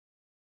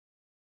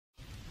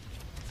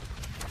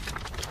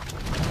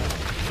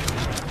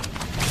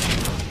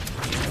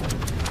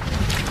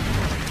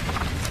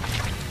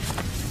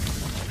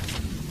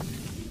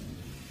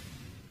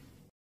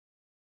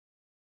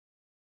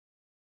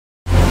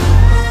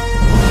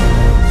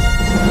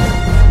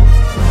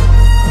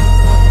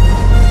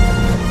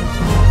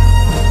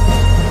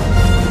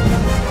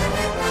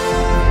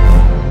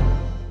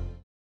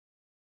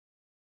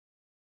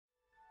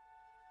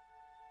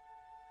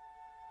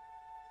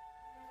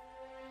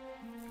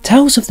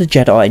Tales of the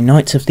Jedi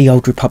Knights of the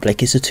Old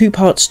Republic is a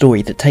two-part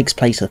story that takes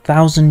place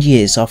 1,000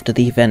 years after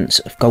the events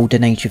of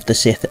Golden Age of the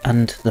Sith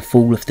and the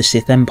fall of the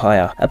Sith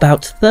Empire,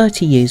 about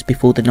 30 years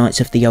before the Knights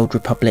of the Old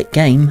Republic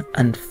game,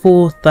 and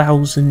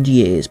 4,000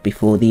 years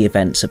before the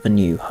events of A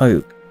New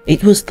Hope.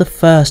 It was the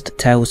first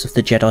Tales of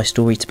the Jedi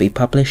story to be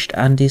published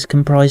and is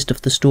comprised of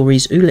the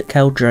stories Ulic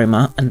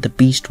Qel-Droma and the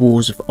Beast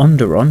Wars of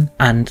Onderon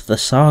and the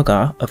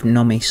saga of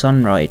Nomi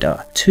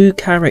Sunrider, two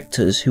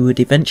characters who would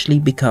eventually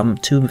become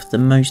two of the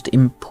most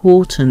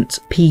important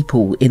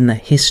people in the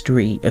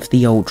history of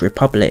the Old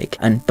Republic,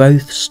 and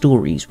both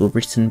stories were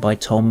written by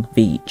Tom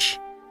Veitch.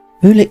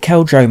 Ulic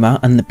Qel-Droma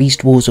and the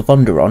Beast Wars of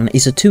Onderon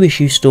is a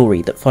two-issue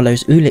story that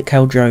follows Ulic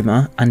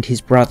Qel-Droma and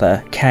his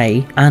brother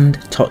Kay and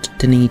Tot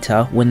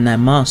Danita when their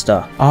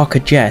master,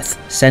 Arca Jeth,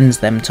 sends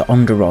them to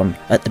Onderon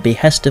at the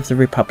behest of the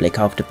Republic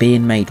after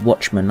being made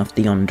watchman of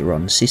the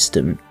Onderon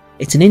system.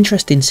 It's an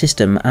interesting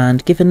system,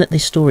 and given that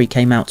this story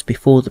came out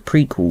before the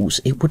prequels,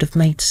 it would have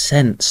made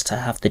sense to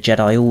have the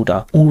Jedi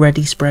Order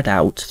already spread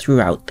out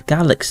throughout the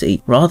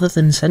galaxy, rather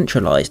than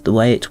centralised the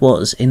way it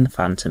was in The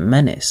Phantom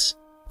Menace.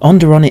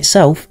 Onderon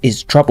itself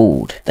is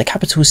troubled. The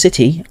capital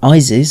city,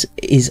 Isis,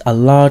 is a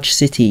large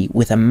city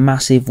with a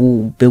massive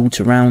wall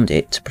built around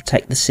it to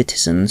protect the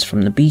citizens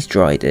from the Beast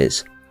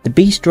Riders. The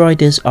Beast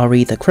Riders are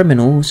either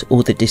criminals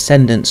or the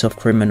descendants of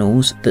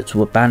criminals that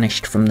were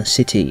banished from the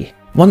city.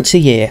 Once a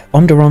year,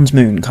 Onderon's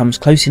moon comes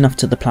close enough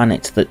to the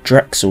planet that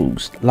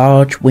Drexels,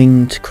 large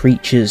winged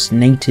creatures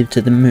native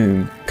to the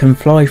moon, can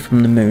fly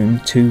from the moon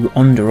to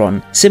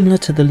Onderon, similar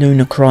to the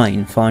lunar cry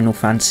in Final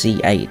Fantasy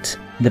VIII.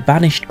 The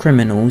banished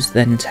criminals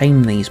then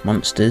tame these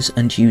monsters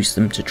and use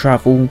them to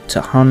travel,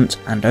 to hunt,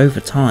 and over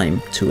time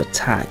to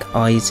attack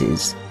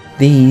Isis.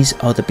 These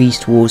are the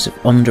Beast Wars of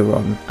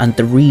Onderon, and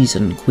the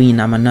reason Queen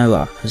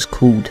Aminoa has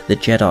called the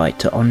Jedi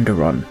to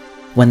Onderon.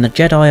 When the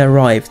Jedi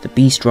arrive, the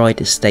Beast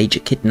Riders stage a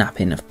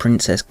kidnapping of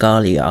Princess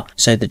Gallia,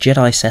 so the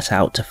Jedi set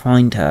out to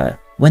find her.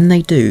 When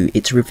they do,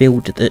 it's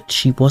revealed that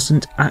she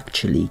wasn't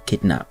actually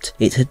kidnapped.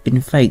 It had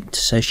been faked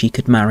so she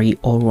could marry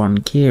Oron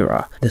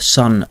Kira, the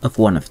son of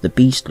one of the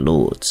Beast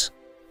Lords.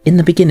 In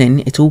the beginning,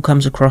 it all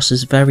comes across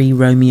as very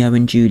Romeo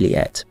and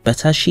Juliet,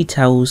 but as she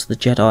tells the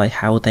Jedi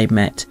how they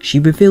met, she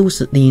reveals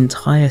that the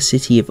entire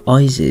city of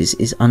Isis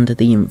is under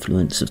the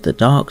influence of the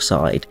dark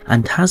side,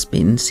 and has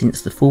been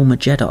since the former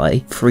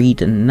Jedi,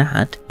 Freeden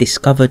Nad,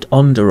 discovered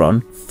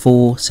Onderon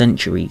 4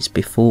 centuries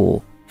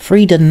before.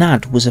 Freeden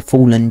Nad was a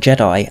fallen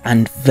Jedi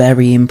and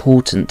very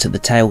important to the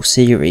Tale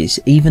series,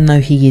 even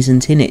though he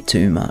isn't in it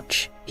too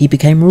much. He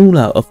became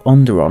ruler of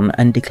Onderon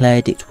and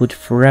declared it would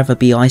forever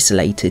be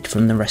isolated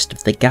from the rest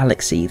of the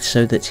galaxy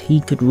so that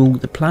he could rule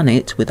the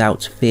planet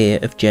without fear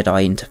of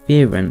Jedi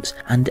interference,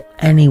 and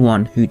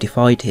anyone who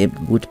defied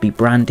him would be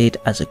branded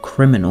as a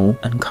criminal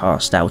and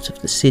cast out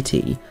of the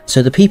city.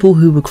 So the people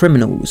who were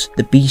criminals,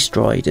 the Beast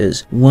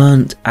Riders,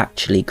 weren't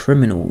actually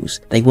criminals.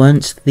 They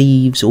weren't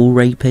thieves or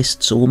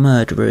rapists or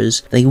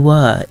murderers. They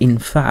were, in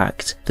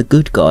fact, the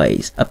good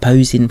guys,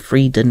 opposing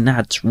Freeden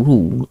Nad's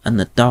rule and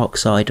the dark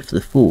side of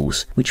the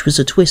Force, which was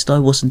a twist I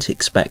wasn't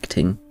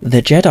expecting.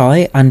 The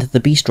Jedi and the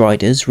Beast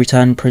Riders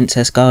return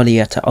Princess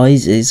Gallia to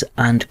Isis,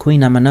 and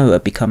Queen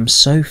Aminoa becomes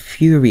so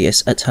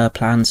furious at her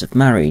plans of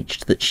marriage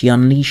that she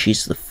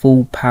unleashes the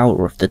full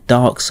power of the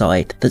dark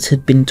side that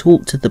had been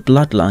taught to the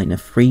bloodline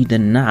of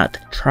Freeden Nad,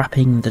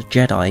 trapping the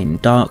Jedi in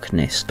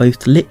darkness,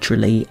 both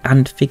literally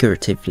and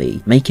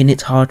figuratively, making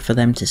it hard for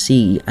them to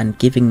see and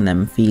giving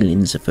them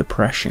feelings of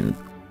oppression.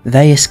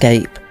 They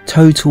escape.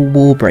 Total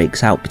war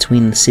breaks out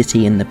between the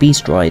city and the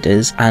Beast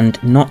Riders,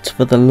 and not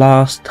for the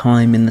last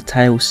time in the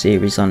Tale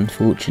series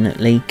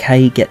unfortunately,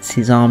 Kay gets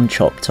his arm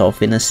chopped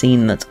off in a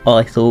scene that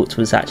I thought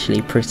was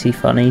actually pretty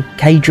funny.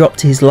 Kay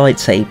dropped his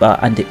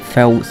lightsaber and it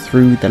fell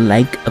through the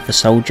leg of a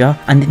soldier,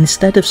 and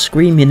instead of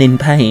screaming in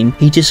pain,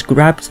 he just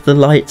grabbed the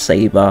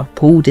lightsaber,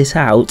 pulled it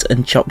out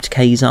and chopped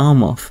Kay's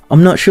arm off.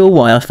 I'm not sure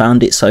why I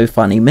found it so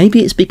funny.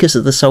 Maybe it's because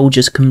of the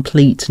soldier's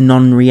complete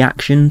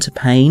non-reaction to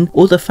pain,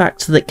 or the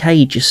fact that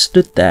Kay just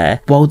stood there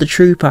while the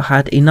trooper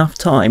had enough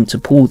time to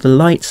pull the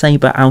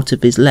lightsaber out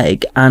of his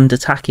leg and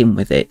attack him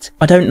with it.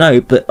 I don't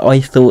know, but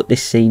I thought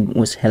this scene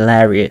was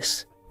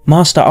hilarious.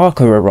 Master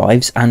Arca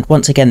arrives, and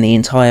once again the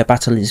entire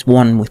battle is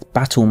won with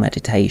battle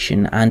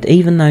meditation, and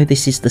even though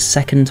this is the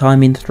second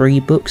time in 3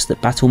 books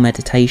that battle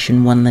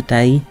meditation won the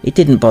day, it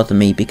didn't bother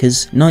me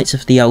because Knights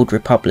of the Old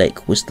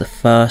Republic was the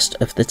first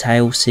of the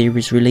Tale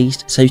series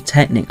released, so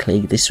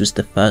technically this was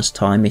the first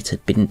time it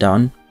had been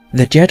done.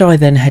 The Jedi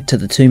then head to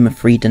the tomb of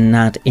Freeden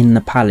Nad in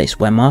the palace,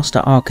 where Master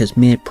Arca's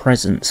mere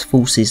presence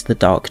forces the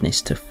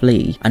darkness to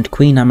flee, and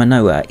Queen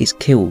Aminoa is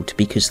killed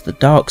because the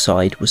dark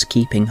side was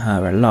keeping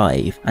her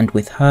alive, and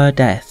with her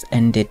death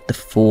ended the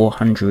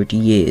 400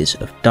 years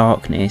of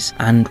darkness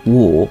and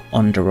war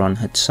Onderon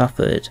had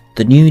suffered.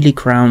 The newly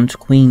crowned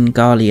Queen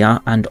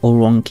Gallia and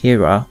Oron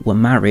Kira were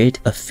married,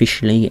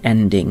 officially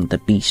ending the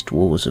Beast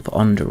Wars of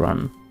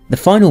Onderon. The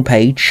final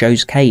page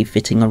shows Kay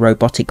fitting a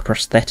robotic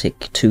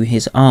prosthetic to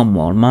his arm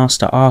while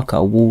Master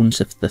Arca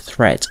warns of the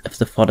threat of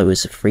the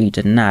followers of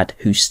Frieden Nad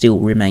who still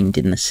remained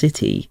in the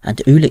city, and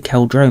Ulic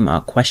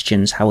Qel-Droma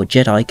questions how a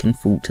Jedi can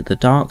fall to the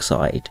dark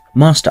side.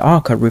 Master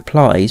Arca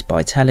replies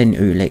by telling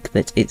Ulic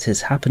that it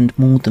has happened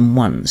more than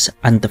once,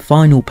 and the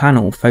final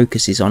panel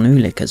focuses on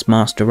Ulic as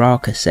Master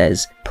Arca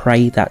says,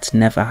 "Pray that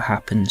never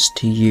happens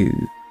to you,"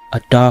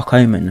 a dark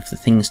omen of the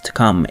things to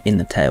come in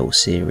the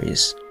Tales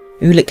series.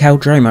 Ulic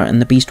Qel-Droma and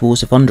the Beast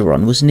Wars of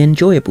Onderon was an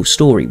enjoyable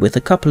story with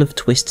a couple of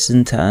twists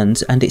and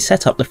turns, and it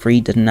set up the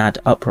Frieden Nad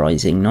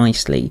uprising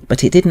nicely,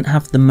 but it didn't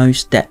have the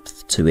most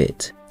depth to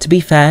it. To be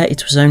fair,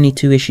 it was only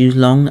 2 issues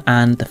long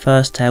and the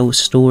first Tales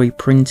story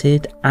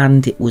printed,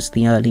 and it was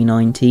the early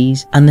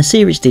 90s, and the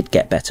series did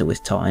get better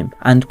with time,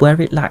 and where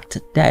it lacked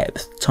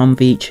depth, Tom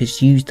Veitch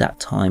has used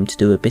that time to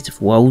do a bit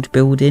of world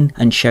building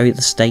and show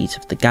the state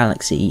of the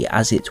galaxy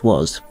as it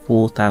was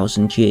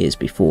 4,000 years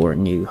before A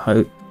New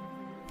Hope.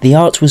 The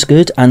art was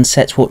good and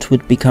set what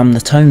would become the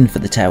tone for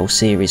the Tales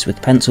series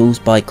with pencils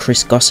by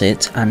Chris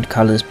Gossett and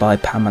colours by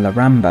Pamela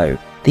Rambo.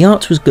 The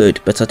art was good,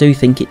 but I do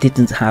think it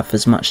didn't have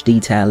as much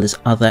detail as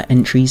other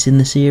entries in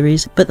the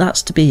series, but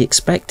that's to be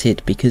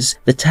expected because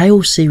the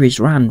Tales series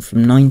ran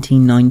from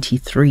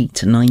 1993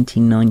 to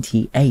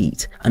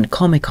 1998 and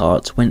comic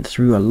art went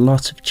through a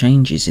lot of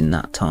changes in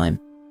that time.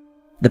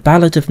 The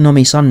Ballad of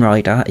Nomi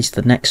Sunrider is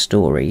the next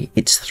story.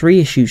 It's 3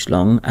 issues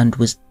long and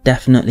was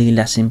definitely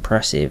less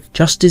impressive,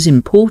 just as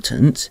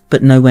important,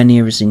 but nowhere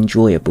near as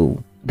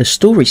enjoyable. The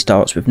story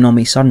starts with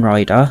Nomi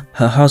Sunrider,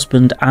 her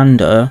husband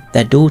Andor,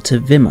 their daughter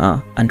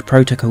Vima, and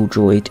protocol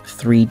droid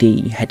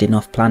 3D heading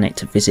off planet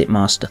to visit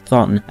Master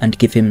Thon and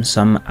give him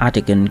some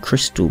Adigan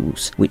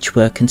crystals, which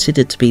were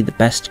considered to be the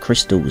best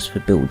crystals for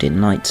building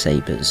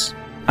lightsabers.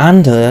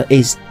 Andor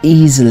is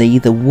easily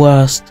the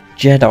worst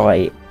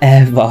Jedi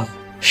ever.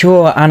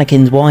 Sure,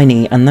 Anakin's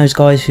whiny, and those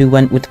guys who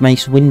went with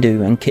Mace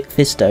Windu and Kit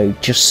Fisto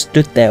just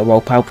stood there while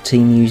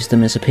Palpatine used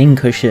them as a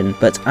pincushion,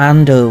 but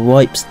Andor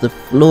wipes the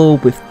floor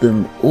with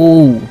them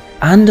all.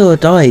 Andor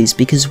dies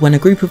because when a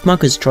group of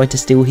muggers try to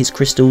steal his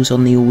crystals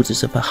on the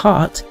orders of a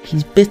Hutt,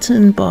 he's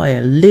bitten by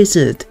a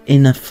lizard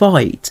in a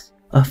fight.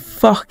 A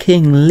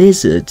fucking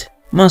lizard.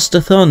 Master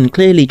Thon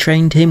clearly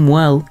trained him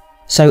well.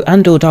 So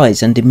Andor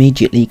dies and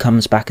immediately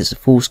comes back as a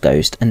Force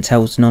ghost and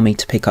tells Nomi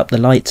to pick up the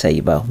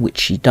lightsaber, which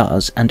she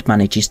does and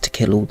manages to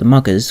kill all the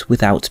muggers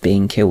without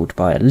being killed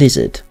by a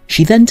lizard.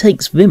 She then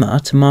takes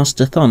Vima to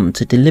Master Thon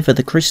to deliver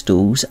the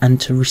crystals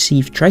and to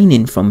receive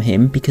training from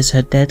him because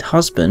her dead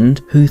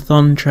husband, who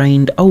Thon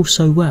trained oh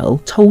so well,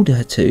 told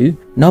her to.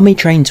 Nomi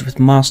trains with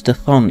Master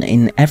Thon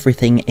in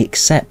everything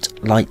except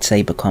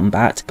lightsaber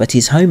combat, but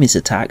his home is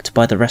attacked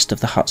by the rest of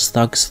the Hutt's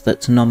thugs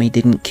that Nomi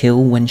didn't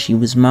kill when she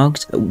was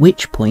mugged, at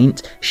which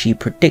point she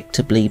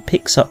predictably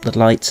picks up the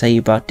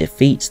lightsaber,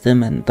 defeats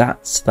them, and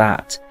that's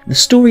that. The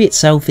story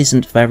itself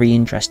isn't very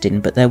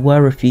interesting, but there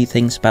were a few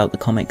things about the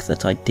comic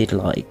that I did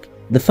like.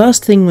 The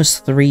first thing was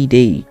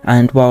 3D,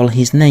 and while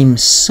his name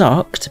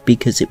sucked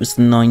because it was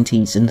the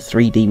 90s and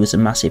 3D was a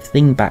massive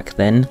thing back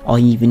then, I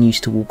even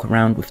used to walk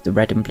around with the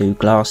red and blue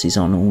glasses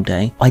on all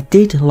day, I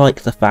did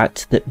like the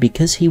fact that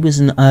because he was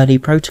an early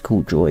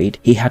protocol droid,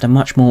 he had a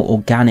much more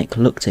organic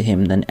look to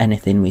him than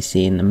anything we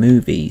see in the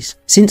movies.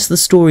 Since the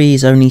story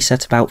is only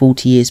set about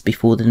 40 years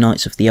before the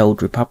Knights of the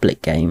Old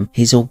Republic game,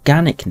 his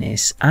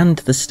organicness and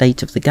the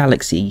state of the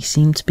galaxy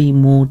seem to be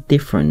more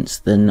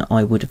different than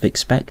I would have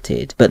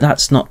expected, but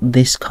that's not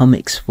this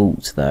comic's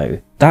fault though.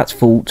 That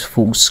fault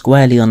falls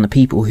squarely on the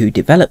people who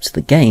developed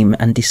the game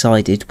and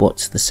decided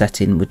what the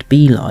setting would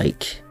be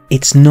like.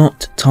 It's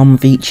not Tom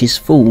Veitch's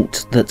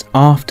fault that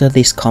after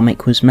this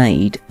comic was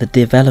made, the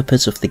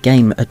developers of the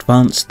game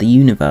advanced the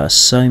universe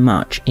so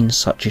much in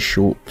such a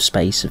short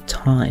space of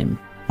time.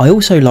 I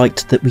also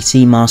liked that we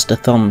see Master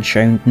Thon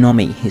shown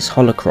Nomi his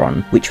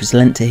holocron, which was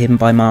lent to him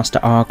by Master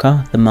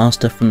Arca, the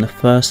master from the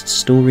first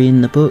story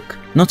in the book.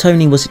 Not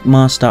only was it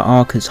Master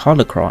Arca's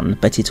holocron,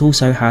 but it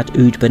also had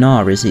Ood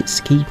Banar as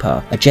its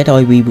keeper, a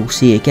Jedi we will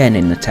see again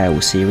in the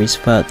Tales series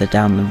further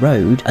down the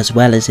road, as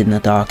well as in the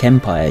Dark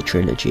Empire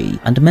trilogy,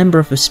 and a member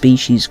of a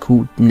species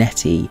called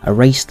Neti, a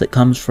race that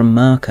comes from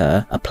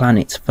Merkur, a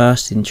planet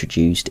first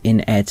introduced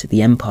in Heir to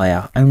the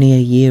Empire only a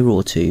year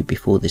or 2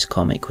 before this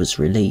comic was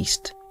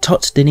released.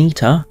 Tot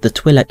Danita, the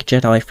Twi'lek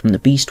Jedi from the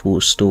Beast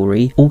Wars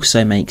story,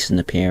 also makes an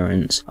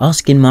appearance,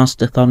 asking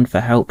Master Thon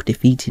for help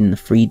defeating the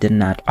Frieden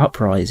Nad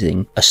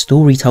uprising, a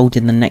story told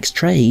in the next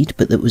trade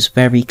but that was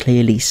very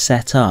clearly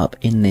set up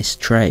in this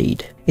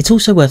trade. It's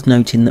also worth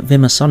noting that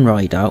Vima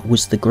Sunrider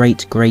was the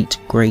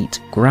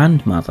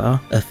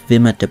great-great-great-grandmother of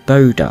Vima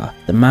Deboda,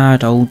 the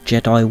mad old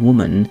Jedi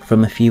woman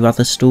from a few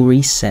other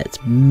stories set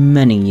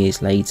many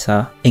years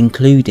later,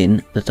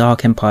 including the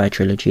Dark Empire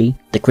trilogy,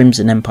 the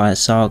Crimson Empire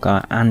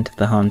saga, and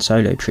the Han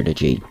Solo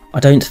trilogy. I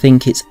don't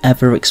think it's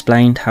ever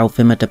explained how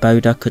Vima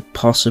Dabodha could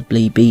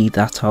possibly be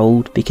that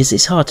old, because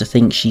it's hard to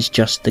think she's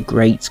just the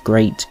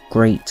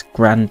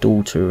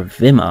great-great-great-granddaughter of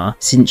Vima,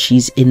 since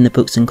she's in the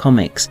books and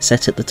comics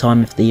set at the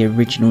time of the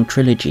original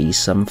trilogy,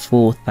 some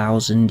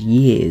 4,000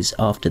 years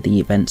after the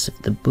events of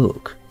the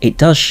book. It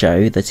does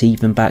show that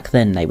even back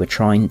then they were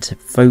trying to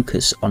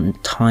focus on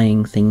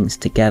tying things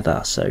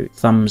together, so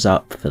thumbs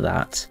up for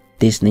that.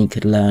 Disney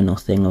could learn a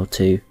thing or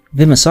two.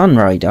 Vima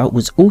Sunrider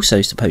was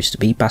also supposed to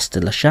be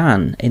Bastila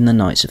Shan in the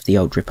Knights of the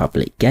Old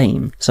Republic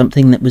game,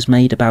 something that was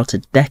made about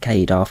a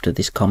decade after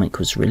this comic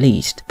was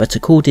released, but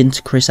according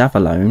to Chris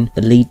Avallone,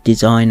 the lead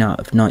designer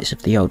of Knights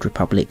of the Old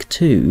Republic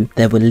 2,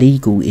 there were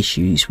legal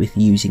issues with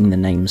using the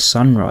name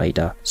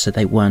Sunrider, so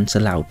they weren't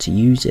allowed to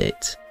use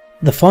it.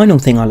 The final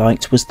thing I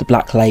liked was the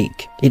Black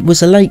Lake. It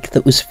was a lake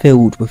that was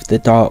filled with the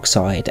dark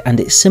side, and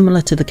it's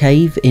similar to the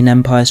cave in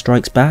Empire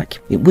Strikes Back.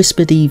 It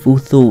whispered evil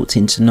thoughts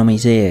into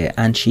Nomi's ear,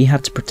 and she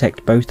had to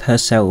protect both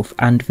herself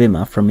and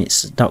Vima from its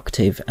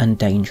seductive and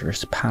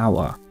dangerous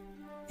power.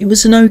 It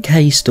was an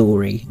okay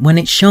story. When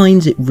it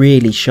shines, it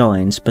really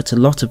shines, but a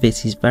lot of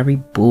it is very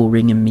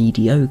boring and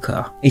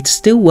mediocre. It's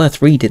still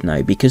worth reading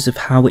though, because of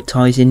how it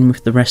ties in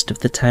with the rest of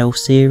the Tale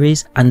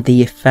series and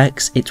the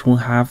effects it will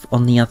have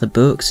on the other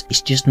books.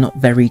 It's just not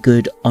very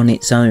good on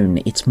its own.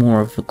 It's more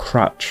of a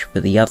crutch for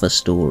the other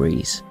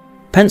stories.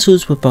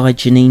 Pencils were by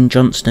Janine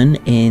Johnston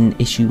in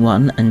issue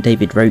 1 and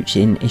David Roach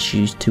in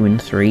issues 2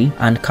 and 3,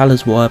 and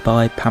colours were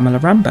by Pamela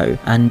Rambo,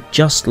 and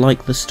just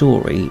like the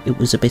story, it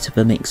was a bit of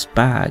a mixed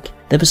bag.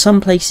 There were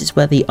some places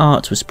where the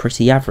art was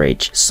pretty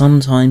average.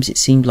 Sometimes it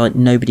seemed like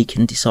nobody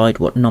can decide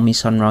what Nomi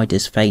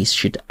Sunrider's face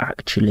should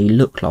actually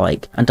look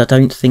like, and I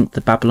don't think the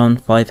Babylon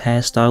 5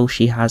 hairstyle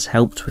she has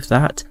helped with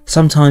that.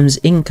 Sometimes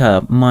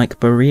inker Mike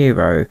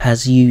Barriero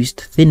has used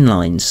thin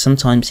lines,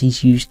 sometimes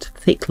he's used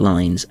thick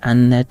lines,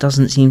 and there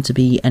doesn't seem to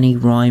be any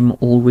rhyme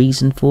or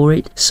reason for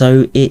it,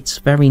 so it's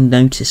very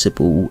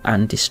noticeable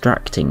and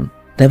distracting.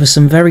 There were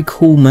some very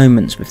cool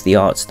moments with the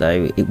art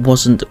though. It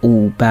wasn't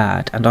all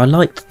bad, and I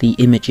liked the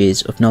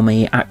images of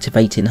Nomi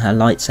activating her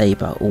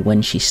lightsaber or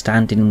when she's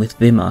standing with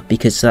Vima,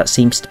 because that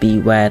seems to be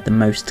where the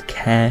most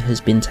care has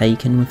been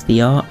taken with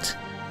the art.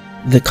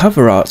 The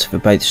cover art for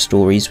both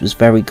stories was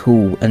very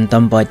cool and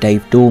done by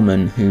Dave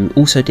Dorman, who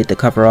also did the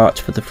cover art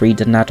for the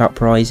Frida Nad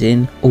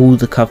Uprising, all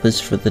the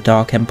covers for the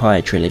Dark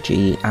Empire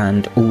trilogy,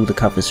 and all the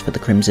covers for the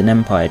Crimson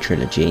Empire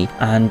trilogy.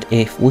 And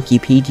if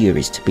Wikipedia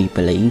is to be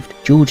believed,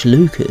 George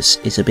Lucas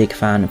is a big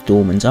fan of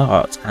Dorman's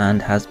art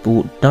and has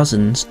bought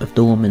dozens of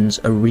Dorman's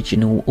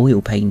original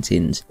oil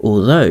paintings,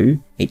 although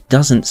it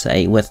doesn't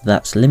say whether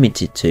that's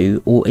limited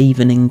to or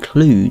even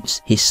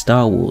includes his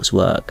Star Wars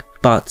work,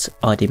 but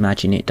I'd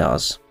imagine it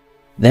does.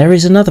 There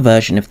is another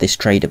version of this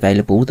trade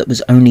available that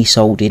was only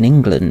sold in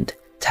England,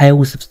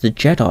 Tales of the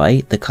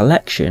Jedi, the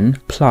collection,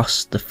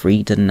 plus the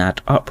Frida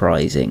Nad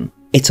Uprising.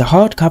 It's a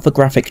hardcover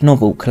graphic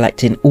novel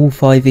collecting all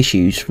 5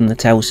 issues from the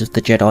Tales of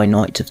the Jedi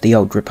Knights of the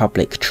Old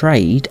Republic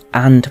trade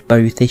and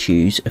both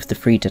issues of the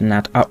Frida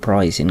Nad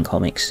Uprising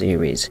comic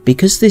series.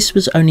 Because this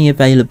was only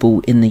available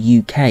in the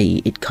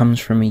UK, it comes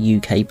from a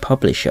UK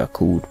publisher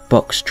called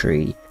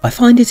Boxtree. I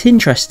find it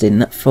interesting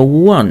that for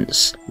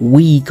once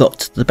we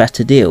got the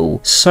better deal.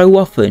 So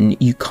often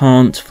you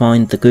can't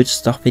find the good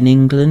stuff in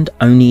England,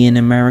 only in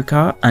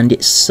America, and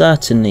it's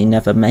certainly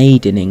never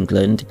made in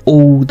England.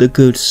 All the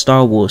good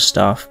Star Wars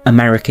stuff,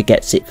 America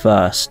gets it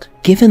first.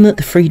 Given that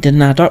the Frida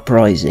Nad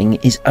Uprising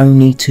is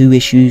only 2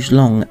 issues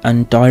long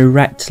and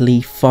directly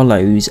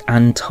follows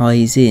and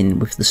ties in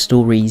with the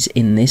stories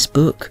in this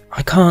book,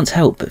 I can't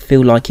help but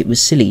feel like it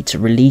was silly to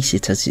release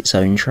it as its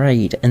own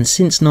trade, and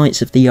since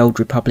Knights of the Old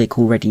Republic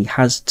already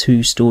has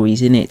 2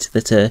 stories in it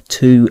that are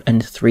 2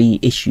 and 3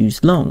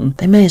 issues long,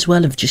 they may as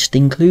well have just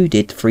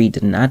included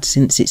Frida Nad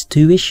since it's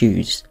 2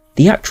 issues.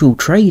 The actual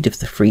trade of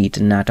the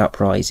Frida Nad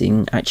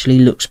Uprising actually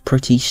looks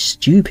pretty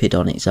stupid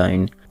on its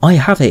own. I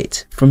have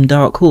it from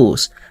Dark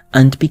Horse,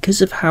 and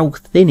because of how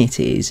thin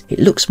it is, it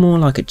looks more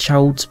like a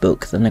child's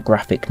book than a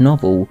graphic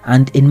novel,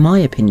 and in my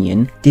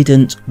opinion,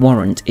 didn't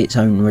warrant its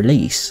own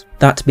release.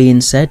 That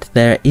being said,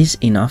 there is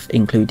enough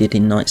included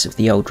in Knights of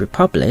the Old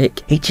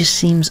Republic. It just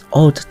seems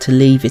odd to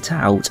leave it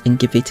out and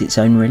give it its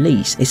own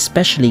release,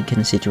 especially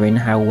considering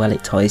how well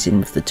it ties in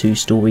with the 2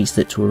 stories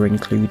that were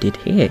included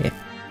here.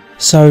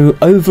 So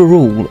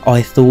overall,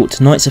 I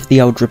thought Knights of the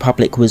Old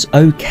Republic was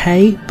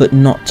okay, but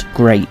not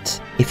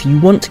great. If you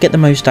want to get the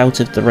most out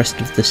of the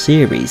rest of the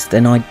series,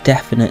 then I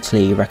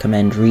definitely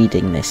recommend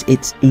reading this.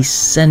 It's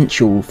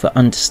essential for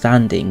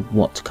understanding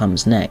what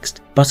comes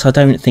next, but I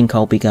don't think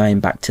I'll be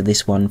going back to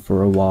this one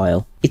for a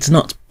while. It's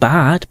not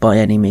bad by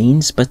any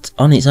means, but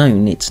on its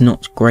own it's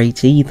not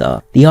great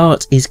either. The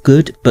art is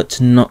good, but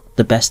not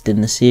the best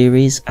in the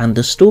series, and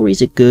the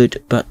stories are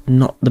good, but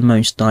not the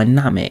most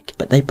dynamic,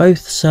 but they both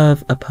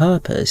serve a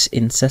purpose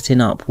in setting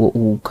up what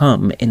will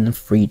come in the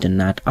Frida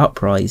Nad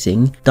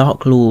Uprising,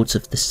 Dark Lords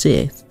of the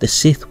Sith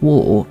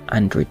War,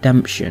 and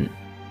Redemption.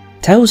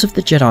 Tales of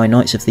the Jedi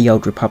Knights of the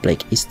Old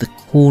Republic is the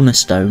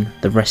cornerstone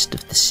the rest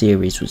of the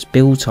series was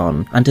built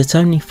on, and it's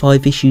only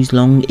 5 issues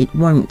long. It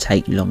won't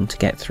take long to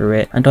get through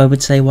it, and I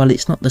would say while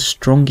it's not the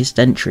strongest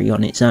entry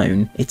on its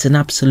own, it's an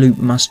absolute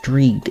must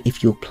read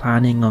if you're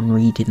planning on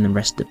reading the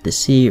rest of the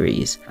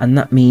series, and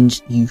that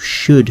means you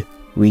should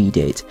read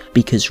it,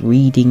 because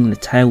reading the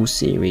Tales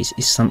series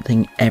is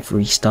something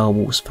every Star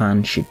Wars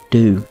fan should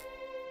do.